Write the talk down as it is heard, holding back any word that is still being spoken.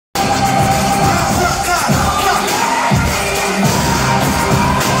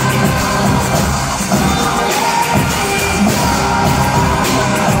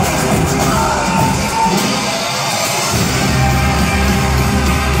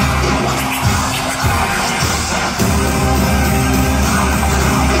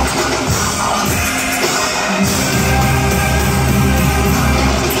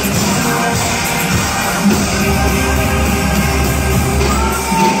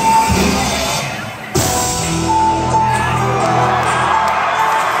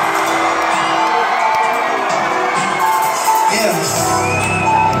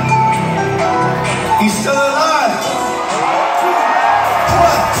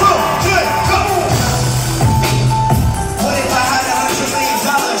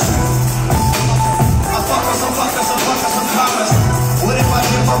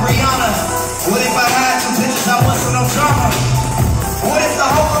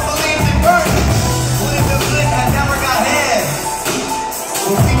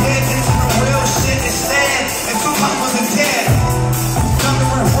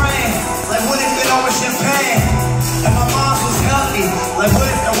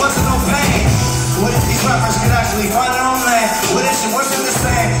really find it on land? What if shit wasn't the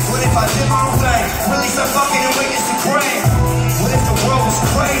same? What if I did my own thing? Really start fucking and waking some brain? What if the world was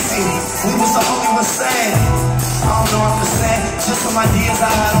crazy? We was the only ones sane. I don't know what to say, just some ideas I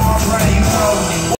had on my brain, you know.